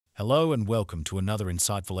Hello and welcome to another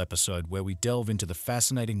insightful episode where we delve into the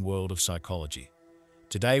fascinating world of psychology.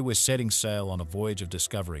 Today we're setting sail on a voyage of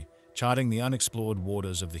discovery, charting the unexplored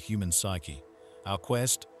waters of the human psyche. Our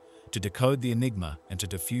quest? To decode the enigma and to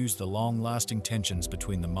diffuse the long-lasting tensions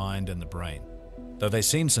between the mind and the brain. Though they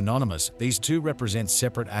seem synonymous, these two represent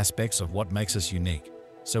separate aspects of what makes us unique.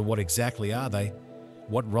 So what exactly are they?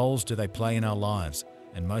 What roles do they play in our lives?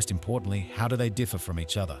 And most importantly, how do they differ from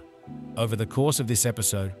each other? Over the course of this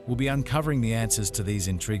episode, we'll be uncovering the answers to these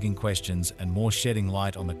intriguing questions and more, shedding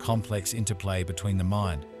light on the complex interplay between the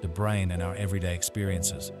mind, the brain, and our everyday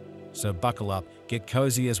experiences. So buckle up, get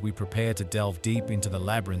cozy as we prepare to delve deep into the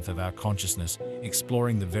labyrinth of our consciousness,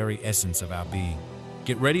 exploring the very essence of our being.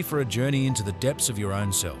 Get ready for a journey into the depths of your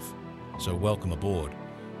own self. So welcome aboard.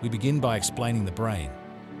 We begin by explaining the brain.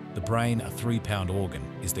 The brain, a 3-pound organ,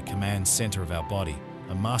 is the command center of our body,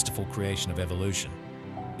 a masterful creation of evolution.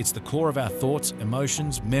 It's the core of our thoughts,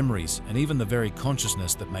 emotions, memories, and even the very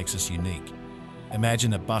consciousness that makes us unique.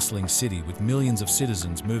 Imagine a bustling city with millions of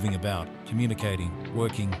citizens moving about, communicating,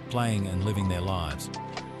 working, playing, and living their lives.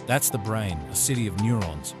 That's the brain, a city of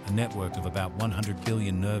neurons, a network of about 100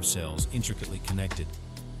 billion nerve cells intricately connected.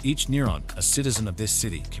 Each neuron, a citizen of this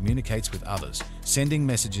city, communicates with others, sending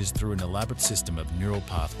messages through an elaborate system of neural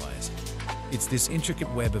pathways. It's this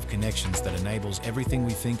intricate web of connections that enables everything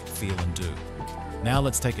we think, feel, and do. Now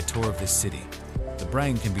let's take a tour of this city. The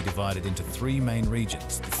brain can be divided into 3 main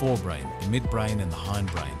regions: the forebrain, the midbrain, and the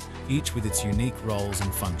hindbrain, each with its unique roles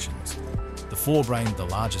and functions. The forebrain, the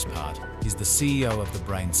largest part, is the CEO of the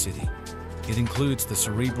brain city. It includes the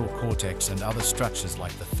cerebral cortex and other structures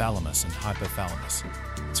like the thalamus and hypothalamus.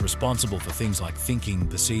 It's responsible for things like thinking,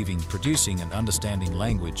 perceiving, producing, and understanding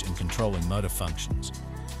language and controlling motor functions.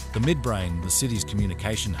 The midbrain, the city's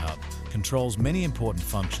communication hub, controls many important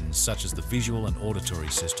functions such as the visual and auditory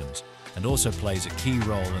systems, and also plays a key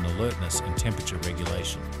role in alertness and temperature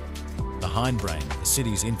regulation. The hindbrain, the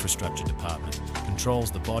city's infrastructure department,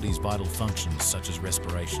 controls the body's vital functions such as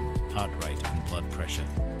respiration, heart rate, and blood pressure.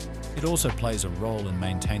 It also plays a role in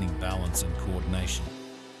maintaining balance and coordination.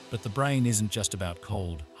 But the brain isn't just about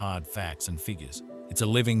cold, hard facts and figures. It's a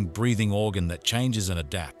living, breathing organ that changes and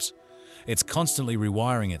adapts. It's constantly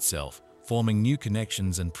rewiring itself, forming new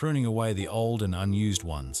connections and pruning away the old and unused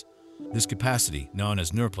ones. This capacity, known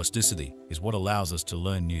as neuroplasticity, is what allows us to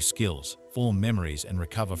learn new skills, form memories, and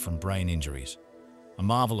recover from brain injuries. A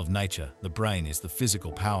marvel of nature, the brain is the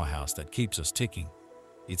physical powerhouse that keeps us ticking.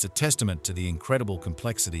 It's a testament to the incredible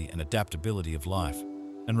complexity and adaptability of life.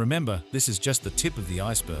 And remember, this is just the tip of the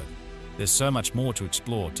iceberg. There's so much more to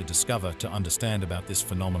explore, to discover, to understand about this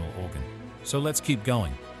phenomenal organ. So let's keep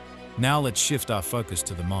going. Now let's shift our focus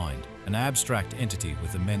to the mind, an abstract entity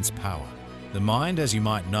with immense power. The mind, as you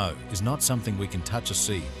might know, is not something we can touch or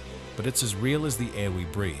see, but it's as real as the air we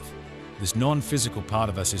breathe. This non-physical part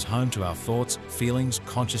of us is home to our thoughts, feelings,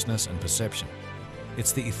 consciousness, and perception.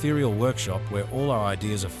 It's the ethereal workshop where all our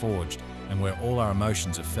ideas are forged and where all our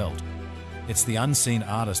emotions are felt. It's the unseen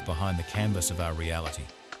artist behind the canvas of our reality.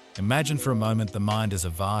 Imagine for a moment the mind as a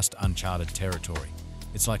vast, uncharted territory.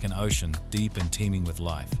 It's like an ocean, deep and teeming with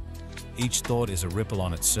life. Each thought is a ripple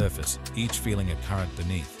on its surface, each feeling a current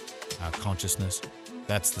beneath. Our consciousness,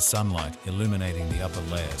 that's the sunlight illuminating the upper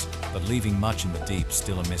layers, but leaving much in the deep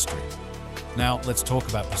still a mystery. Now let's talk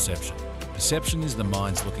about perception. Perception is the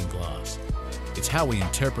mind's looking glass. It's how we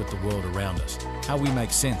interpret the world around us, how we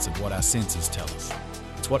make sense of what our senses tell us.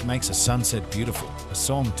 It's what makes a sunset beautiful, a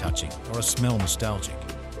song touching, or a smell nostalgic.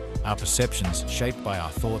 Our perceptions, shaped by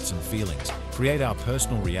our thoughts and feelings, create our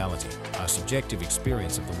personal reality, our subjective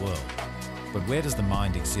experience of the world. But where does the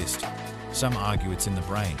mind exist? Some argue it's in the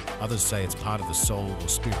brain, others say it's part of the soul or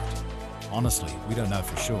spirit. Honestly, we don't know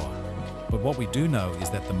for sure. But what we do know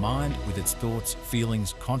is that the mind, with its thoughts,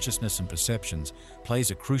 feelings, consciousness, and perceptions,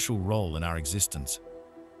 plays a crucial role in our existence.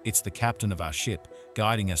 It's the captain of our ship,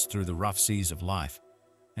 guiding us through the rough seas of life.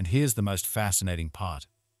 And here's the most fascinating part.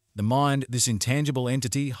 The mind, this intangible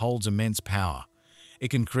entity, holds immense power. It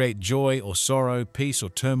can create joy or sorrow, peace or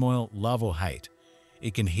turmoil, love or hate.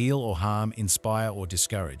 It can heal or harm, inspire or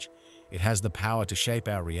discourage. It has the power to shape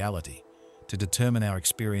our reality, to determine our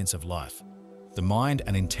experience of life. The mind,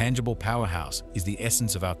 an intangible powerhouse, is the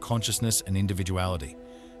essence of our consciousness and individuality.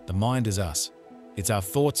 The mind is us. It's our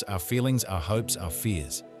thoughts, our feelings, our hopes, our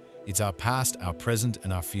fears. It's our past, our present,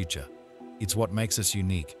 and our future. It's what makes us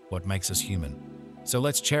unique, what makes us human. So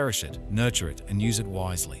let's cherish it, nurture it, and use it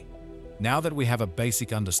wisely. Now that we have a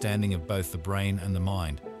basic understanding of both the brain and the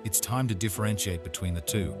mind, it's time to differentiate between the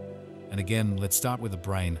two. And again, let's start with the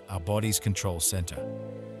brain, our body's control center.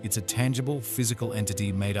 It's a tangible, physical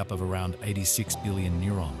entity made up of around 86 billion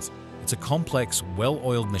neurons. It's a complex,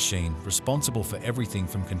 well-oiled machine responsible for everything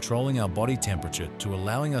from controlling our body temperature to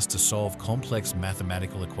allowing us to solve complex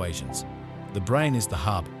mathematical equations. The brain is the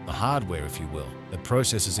hub, the hardware, if you will, that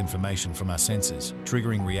processes information from our senses,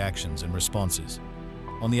 triggering reactions and responses.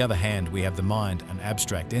 On the other hand, we have the mind, an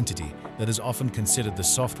abstract entity that is often considered the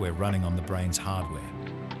software running on the brain's hardware.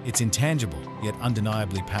 It's intangible, yet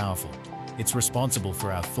undeniably powerful. It's responsible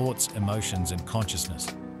for our thoughts, emotions, and consciousness.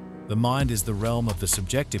 The mind is the realm of the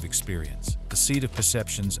subjective experience, the seat of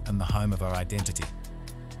perceptions, and the home of our identity.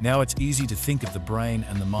 Now, it's easy to think of the brain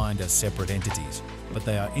and the mind as separate entities, but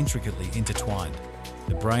they are intricately intertwined.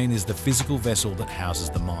 The brain is the physical vessel that houses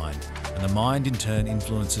the mind, and the mind in turn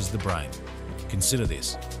influences the brain. Consider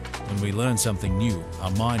this. When we learn something new,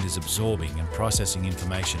 our mind is absorbing and processing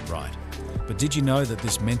information, right? But did you know that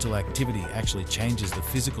this mental activity actually changes the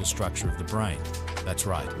physical structure of the brain? That's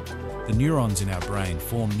right. The neurons in our brain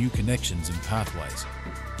form new connections and pathways.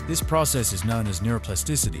 This process is known as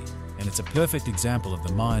neuroplasticity, and it's a perfect example of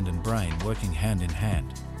the mind and brain working hand in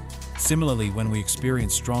hand. Similarly, when we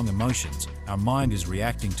experience strong emotions, our mind is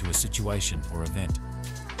reacting to a situation or event.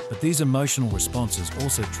 But these emotional responses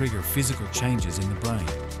also trigger physical changes in the brain.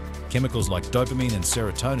 Chemicals like dopamine and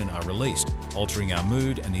serotonin are released, altering our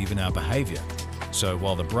mood and even our behavior. So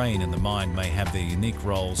while the brain and the mind may have their unique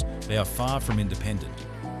roles, they are far from independent.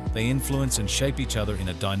 They influence and shape each other in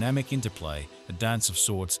a dynamic interplay, a dance of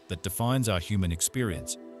sorts that defines our human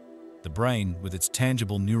experience. The brain, with its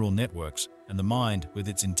tangible neural networks, and the mind, with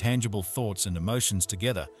its intangible thoughts and emotions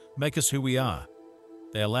together, make us who we are.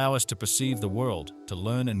 They allow us to perceive the world, to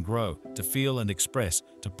learn and grow, to feel and express,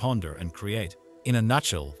 to ponder and create. In a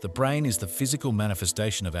nutshell, the brain is the physical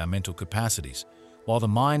manifestation of our mental capacities, while the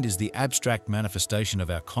mind is the abstract manifestation of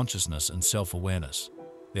our consciousness and self-awareness.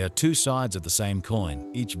 They are two sides of the same coin,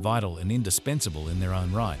 each vital and indispensable in their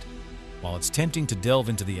own right. While it's tempting to delve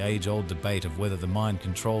into the age-old debate of whether the mind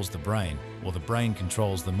controls the brain or the brain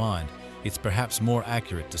controls the mind, it's perhaps more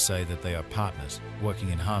accurate to say that they are partners, working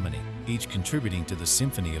in harmony, each contributing to the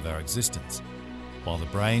symphony of our existence. While the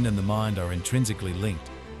brain and the mind are intrinsically linked,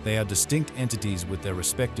 they are distinct entities with their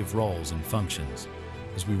respective roles and functions.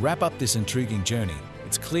 As we wrap up this intriguing journey,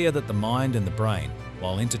 it's clear that the mind and the brain,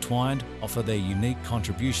 while intertwined, offer their unique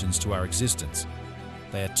contributions to our existence.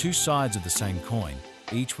 They are two sides of the same coin,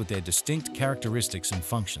 each with their distinct characteristics and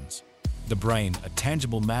functions. The brain, a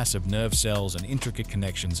tangible mass of nerve cells and intricate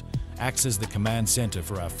connections, acts as the command center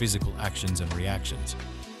for our physical actions and reactions.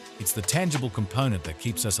 It's the tangible component that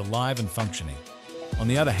keeps us alive and functioning. On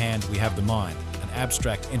the other hand, we have the mind, an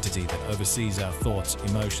abstract entity that oversees our thoughts,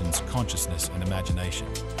 emotions, consciousness, and imagination.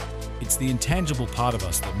 It's the intangible part of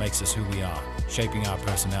us that makes us who we are, shaping our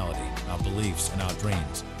personality, our beliefs, and our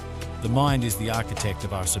dreams. The mind is the architect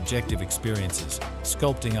of our subjective experiences,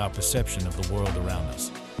 sculpting our perception of the world around us.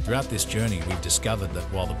 Throughout this journey, we've discovered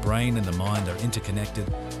that while the brain and the mind are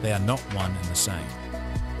interconnected, they are not one and the same.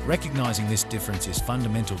 Recognizing this difference is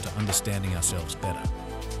fundamental to understanding ourselves better.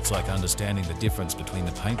 It's like understanding the difference between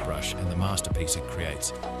the paintbrush and the masterpiece it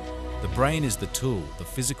creates. The brain is the tool, the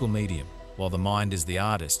physical medium, while the mind is the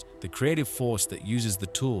artist, the creative force that uses the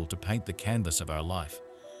tool to paint the canvas of our life.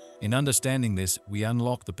 In understanding this, we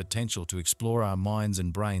unlock the potential to explore our minds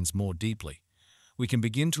and brains more deeply. We can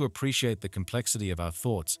begin to appreciate the complexity of our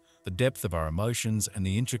thoughts, the depth of our emotions, and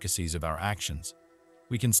the intricacies of our actions.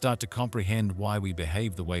 We can start to comprehend why we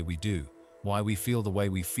behave the way we do, why we feel the way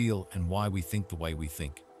we feel, and why we think the way we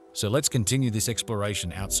think. So let's continue this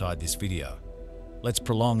exploration outside this video. Let's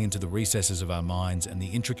prolong into the recesses of our minds and the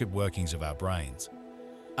intricate workings of our brains.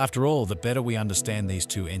 After all, the better we understand these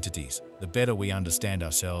two entities, the better we understand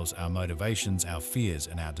ourselves, our motivations, our fears,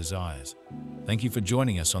 and our desires. Thank you for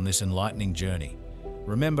joining us on this enlightening journey.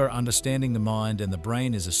 Remember, understanding the mind and the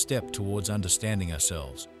brain is a step towards understanding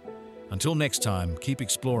ourselves. Until next time, keep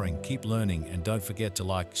exploring, keep learning, and don't forget to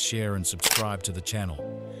like, share, and subscribe to the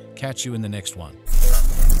channel. Catch you in the next one.